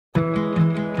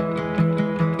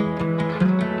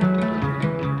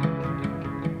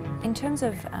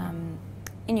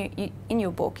in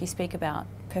your book, you speak about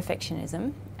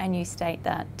perfectionism, and you state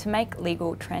that to make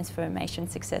legal transformation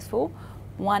successful,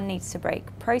 one needs to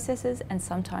break processes and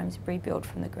sometimes rebuild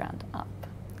from the ground up.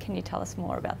 Can you tell us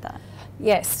more about that?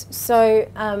 Yes. So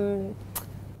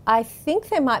I think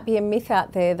there might be a myth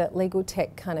out there that legal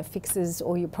tech kind of fixes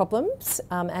all your problems,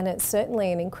 and it's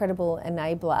certainly an incredible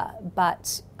enabler.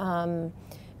 But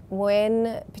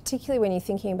particularly when you're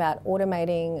thinking about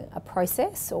automating a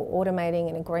process or automating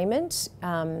an agreement,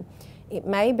 it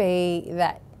may be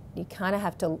that you kind of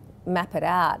have to map it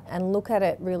out and look at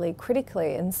it really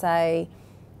critically and say,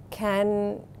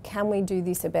 can we do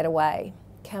this a better way?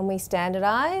 Can we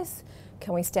standardise?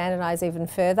 Can we standardise even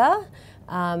further?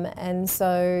 And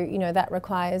so, that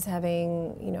requires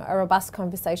having, a robust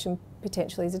conversation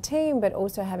potentially as a team, but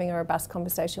also having a robust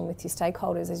conversation with your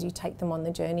stakeholders as you take them on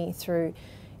the journey through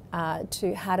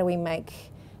to how do we make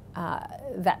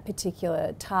that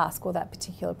particular task or that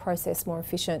particular process more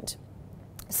efficient.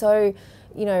 So,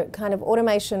 kind of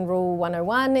automation rule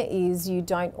 101 is you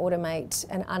don't automate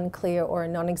an unclear or a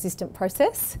non-existent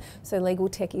process. So legal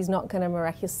tech is not going to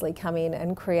miraculously come in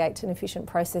and create an efficient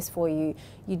process for you.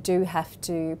 You do have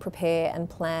to prepare and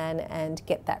plan and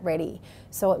get that ready.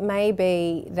 So it may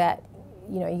be that,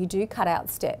 you do cut out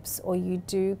steps, or you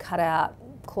do cut out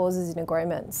clauses in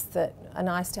agreements that are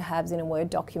nice to have in a Word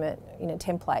document, in a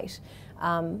template,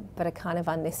 but are kind of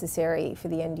unnecessary for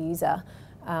the end user.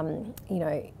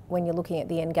 When you're looking at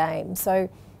the end game. So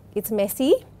it's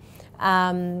messy,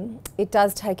 it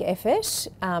does take effort,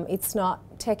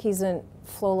 tech isn't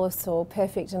flawless or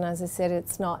perfect, and as I said,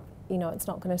 it's not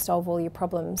going to solve all your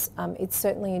problems. It's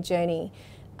certainly a journey,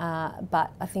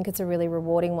 but I think it's a really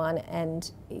rewarding one, and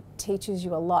it teaches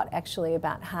you a lot actually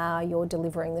about how you're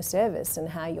delivering the service and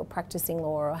how you're practicing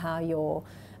law, or how you're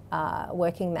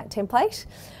working that template.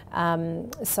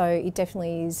 So it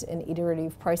definitely is an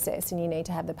iterative process, and you need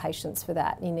to have the patience for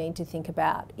that. You need to think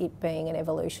about it being an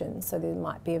evolution. So there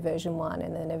might be a version 1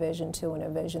 and then a version 2 and a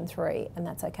version 3, and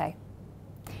that's okay.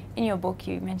 In your book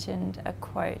you mentioned a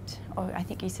quote, or I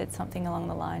think you said something along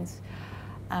the lines,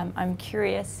 I'm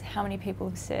curious how many people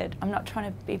have said, I'm not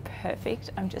trying to be perfect,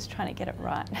 I'm just trying to get it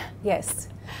right. Yes.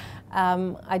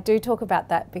 I do talk about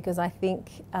that because I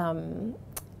think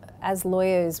as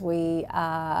lawyers, we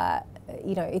are,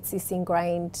 it's this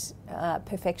ingrained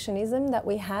perfectionism that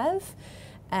we have,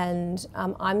 and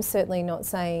I'm certainly not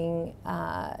saying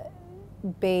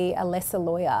be a lesser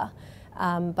lawyer,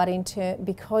 but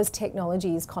because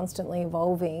technology is constantly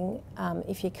evolving,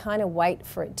 if you kind of wait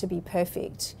for it to be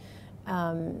perfect,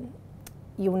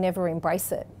 you'll never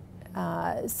embrace it.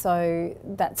 So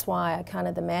that's why kind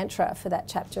of the mantra for that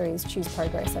chapter is choose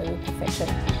progress over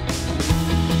perfection.